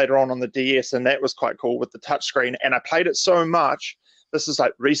played it later on the DS, and that was quite cool with the touchscreen. And I played it so much, this is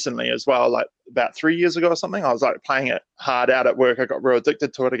like recently as well, like about 3 years ago or something, I was like playing it hard out at work. I got real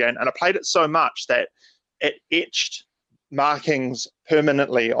addicted to it again. And I played it so much that it etched markings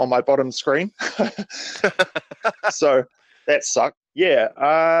permanently on my bottom screen. So that sucked. Yeah,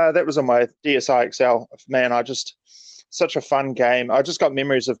 that was on my DSi XL. Man, such a fun game. I just got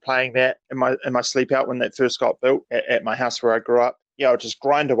memories of playing that in my sleep out when that first got built at my house where I grew up. Yeah, I'll just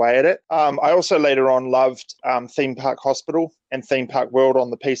grind away at it. I also later on loved Theme Park Hospital and Theme Park World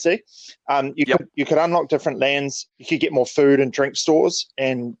on the PC. You could unlock different lands. You could get more food and drink stores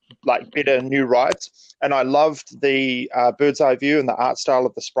and like better new rides. And I loved the bird's eye view and the art style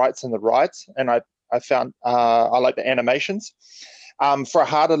of the sprites and the rides. And I found I like the animations. For a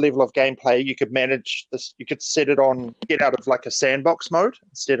harder level of gameplay, you could manage this. You could set it on, get out of like a sandbox mode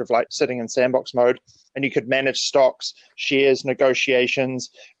instead of like sitting in sandbox mode, and you could manage stocks, shares, negotiations,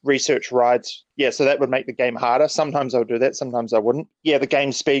 research rides. Yeah, so that would make the game harder. Sometimes I would do that, sometimes I wouldn't. Yeah, the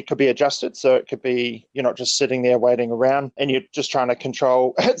game speed could be adjusted, so it could be you're not just sitting there waiting around and you're just trying to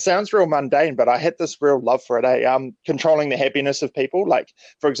control. It sounds real mundane, but I had this real love for it. Controlling the happiness of people. Like,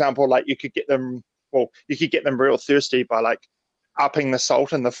 for example, like you could get them real thirsty by like upping the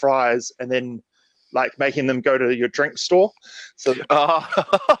salt in the fries and then like making them go to your drink store. So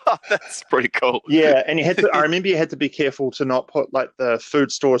that's pretty cool. Yeah, and I remember you had to be careful to not put like the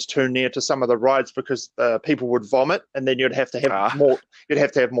food stores too near to some of the rides because people would vomit, and then you'd have to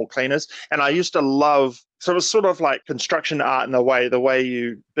have more cleaners. And I used to love, so it was sort of like construction art in a way, the way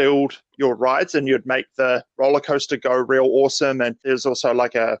you build your rides, and you'd make the roller coaster go real awesome. And there's also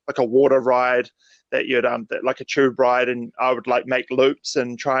like a water ride that you'd like a tube ride, and I would like make loops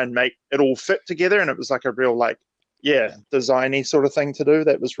and try and make it all fit together, and it was like a real designy sort of thing to do.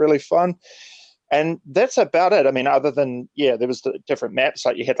 That was really fun. And that's about it. I mean, other than there was the different maps,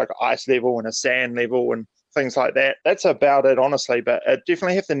 like you had like an ice level and a sand level and things like that. That's about it, honestly. But I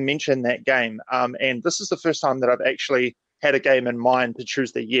definitely have to mention that game. And this is the first time that I've actually had a game in mind to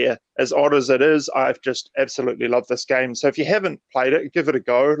choose the year. As odd as it is, I've just absolutely loved this game. So if you haven't played it, give it a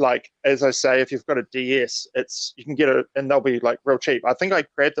go. Like, as I say, if you've got a DS, you can get it, and they'll be like real cheap. I think I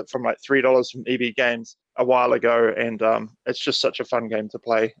grabbed it from like $3 from EB Games a while ago, and it's just such a fun game to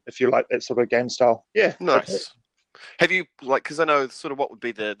play if you like that sort of game style. Yeah. Nice. Have you, like, because I know sort of what would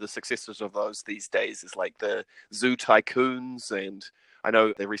be the successors of those these days is like the Zoo Tycoons, and I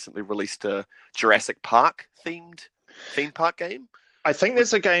know they recently released a Jurassic Park themed theme park game. I think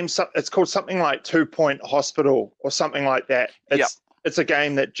there's a game, it's called something like 2 Point Hospital or something like that. It's a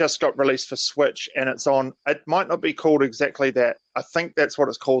game that just got released for Switch, and it might not be called exactly that. I think that's what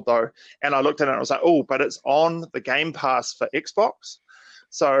it's called though. And I looked at it and I was like, oh, but it's on the Game Pass for Xbox.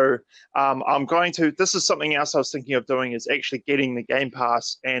 So this is something else I was thinking of doing, is actually getting the Game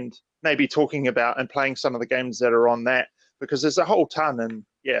Pass and maybe talking about and playing some of the games that are on that, because there's a whole ton, and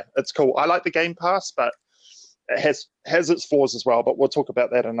yeah, it's cool. I like the Game Pass, but it has its flaws as well, but we'll talk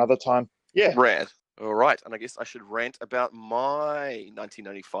about that another time. Yeah. Rad. All right. And I guess I should rant about my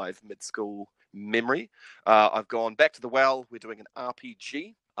 1995 mid-school memory. I've gone back to the well. We're doing an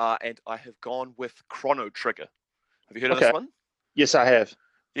RPG, and I have gone with Chrono Trigger. Have you heard of this one? Yes, I have.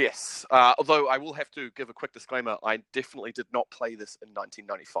 Yes. Although I will have to give a quick disclaimer. I definitely did not play this in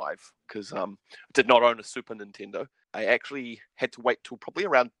 1995 because I did not own a Super Nintendo. I actually had to wait till probably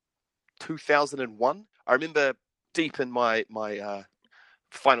around 2001. I remember deep in my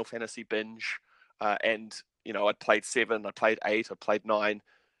Final Fantasy binge, and I'd played 7, I played 8, I played 9,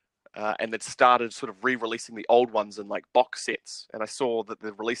 and they'd started sort of re-releasing the old ones in like box sets, and I saw that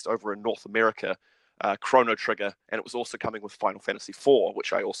they've released over in North America Chrono Trigger, and it was also coming with Final Fantasy IV,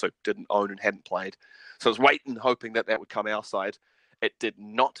 which I also didn't own and hadn't played. So I was waiting, hoping that would come our side. It did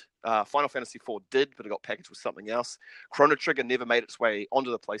not. Final Fantasy IV did, but it got packaged with something else. Chrono Trigger never made its way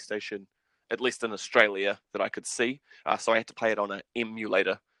onto the PlayStation, at least in Australia, that I could see. So I had to play it on an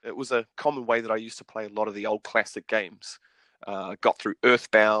emulator. It was a common way that I used to play a lot of the old classic games. Got through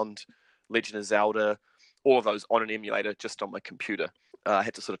Earthbound, Legend of Zelda, all of those on an emulator just on my computer. I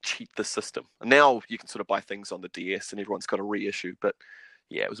had to sort of cheat the system. And now you can sort of buy things on the DS and everyone's got a reissue. But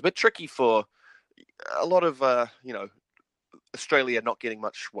yeah, it was a bit tricky for a lot of, Australia not getting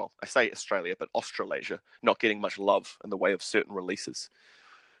much, well, I say Australia, but Australasia not getting much love in the way of certain releases.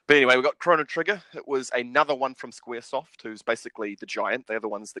 But anyway, we got Chrono Trigger. It was another one from Squaresoft, who's basically the giant. They're the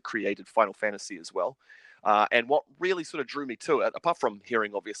ones that created Final Fantasy as well. And what really sort of drew me to it, apart from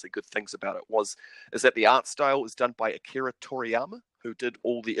hearing obviously good things about it, is that the art style is done by Akira Toriyama, who did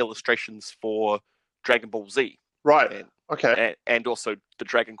all the illustrations for Dragon Ball Z. Right. Okay. And also the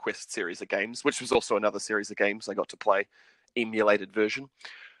Dragon Quest series of games, which was also another series of games I got to play, emulated version.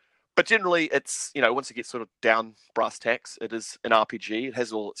 But generally, it's, once you get sort of down brass tacks, it is an RPG. It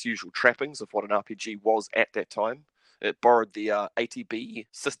has all its usual trappings of what an RPG was at that time. It borrowed the ATB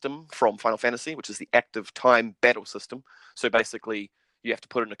system from Final Fantasy, which is the active time battle system. So basically, you have to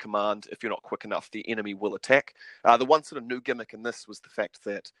put in a command. If you're not quick enough, the enemy will attack. The one sort of new gimmick in this was the fact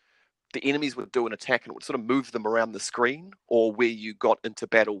that the enemies would do an attack and it would sort of move them around the screen, or where you got into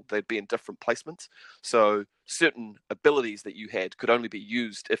battle, they'd be in different placements. So certain abilities that you had could only be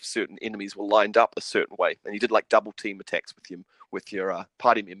used if certain enemies were lined up a certain way. And you did like double team attacks with your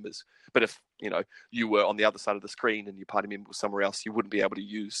party members. But if, you were on the other side of the screen and your party member was somewhere else, you wouldn't be able to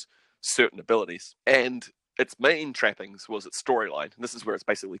use certain abilities. And its main trappings was its storyline. And this is where it's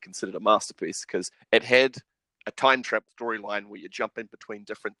basically considered a masterpiece, because it had a time trap storyline where you jump in between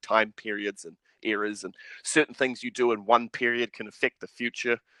different time periods and eras, and certain things you do in one period can affect the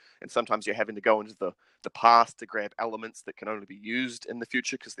future. And sometimes you're having to go into the past to grab elements that can only be used in the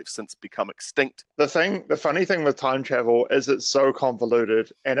future because they've since become extinct. The funny thing with time travel is it's so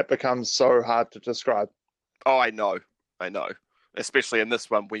convoluted and it becomes so hard to describe. Oh, I know. Especially in this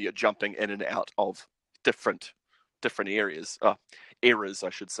one where you're jumping in and out of different areas, eras,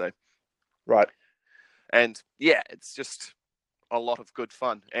 I should say. Right. And yeah, it's just a lot of good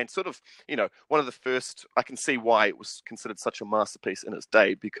fun. And sort of, one of the first, I can see why it was considered such a masterpiece in its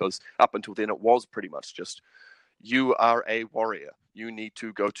day, because up until then it was pretty much just, you are a warrior. You need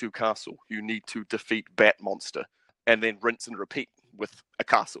to go to castle. You need to defeat Bat Monster. And then rinse and repeat with a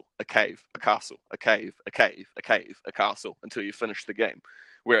castle, a cave, a castle, a cave, a cave, a cave, a castle, until you finish the game.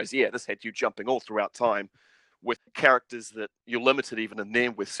 Whereas, yeah, this had you jumping all throughout time, with characters that you're limited even in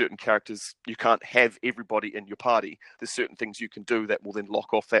them. With certain characters, you can't have everybody in your party. There's certain things you can do that will then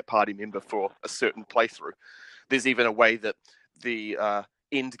lock off that party member for a certain playthrough. There's even a way that the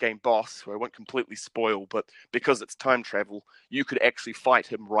end game boss, who I won't completely spoil, but because it's time travel, you could actually fight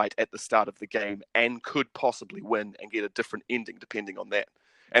him right at the start of the game and could possibly win and get a different ending depending on that.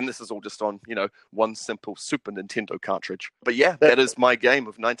 And this is all just on, one simple Super Nintendo cartridge. But yeah, that is my game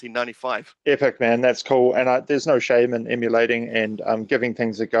of 1995. Epic, man. That's cool. And there's no shame in emulating and giving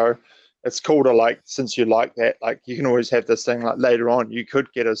things a go. It's cool to, since you like that, you can always have this thing, later on, you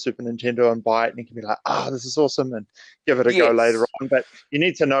could get a Super Nintendo and buy it and you can be like, this is awesome, and give it a go later on. But you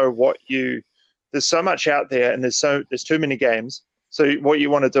need to know there's so much out there and there's too many games. So what you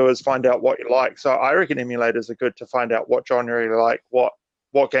want to do is find out what you like. So I reckon emulators are good to find out what genre you like,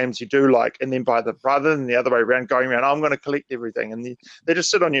 what games you do like, and then rather than the other way around, going around, I'm going to collect everything. And they just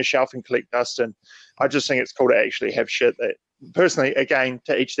sit on your shelf and collect dust. And I just think it's cool to actually have shit that, personally, again,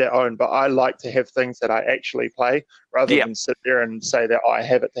 to each their own, but I like to have things that I actually play rather than sit there and say that I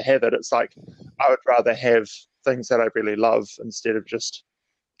have it to have it. It's like, I would rather have things that I really love instead of just...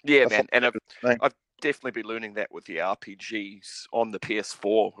 Yeah, man. And I've definitely been learning that with the RPGs on the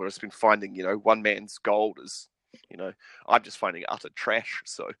PS4, where I've been finding, one man's gold is... I'm just finding utter trash.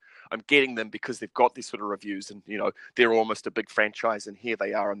 So I'm getting them because they've got these sort of reviews and, they're almost a big franchise, and here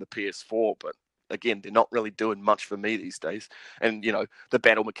they are on the PS4. But again, they're not really doing much for me these days. And, the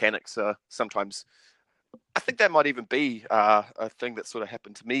battle mechanics are sometimes, I think that might even be a thing that sort of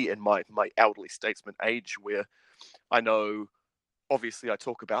happened to me in my elderly statesman age, where I know, obviously I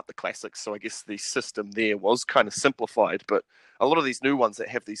talk about the classics, so I guess the system there was kind of simplified, but a lot of these new ones that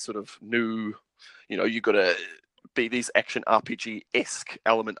have these sort of new, you got to be these action RPG-esque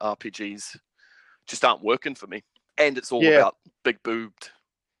element RPGs just aren't working for me. And it's all about big boobed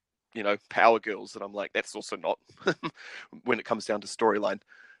Power Girls, and I'm like, that's also not, when it comes down to storyline,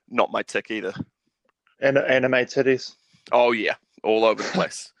 not my tick either. And anime titties. Oh yeah, all over the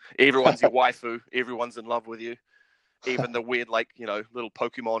place. Everyone's your waifu. Everyone's in love with you. Even the weird, little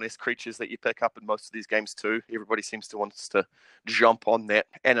Pokemon-esque creatures that you pick up in most of these games too. Everybody seems to want us to jump on that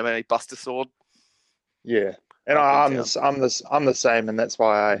anime Buster Sword. Yeah, and I'm the same, and that's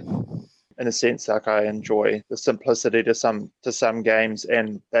why in a sense, like I enjoy the simplicity to some games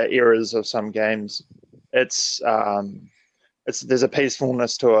and the errors of some games. There's a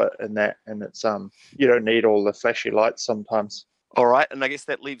peacefulness to it in that, and it's you don't need all the flashy lights sometimes. All right, and I guess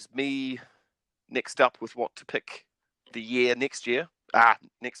that leaves me next up with what to pick next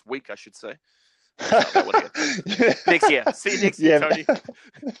week, I should say. Next year. See you next year, Tony.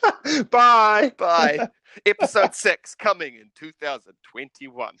 Bye. Bye. Episode 6 coming in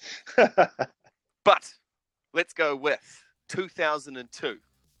 2021. But let's go with 2002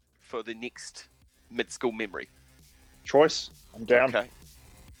 for the next mid-school memory. Choice. I'm down. Okay.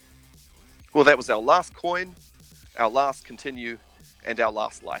 Well, that was our last coin, our last continue, and our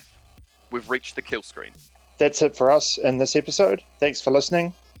last life. We've reached the kill screen. That's it for us in this episode. Thanks for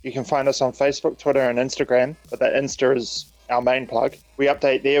listening. You can find us on Facebook, Twitter, and Instagram, but that Insta is our main plug. We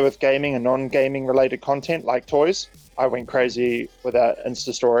update there with gaming and non-gaming related content like toys. I went crazy with our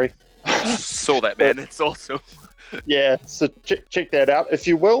Insta story. Saw that, man. It's awesome. Yeah, so check that out if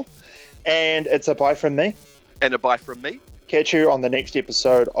you will. And it's a bye from me. And a bye from me. Catch you on the next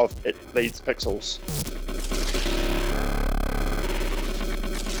episode of It Bleeds Pixels.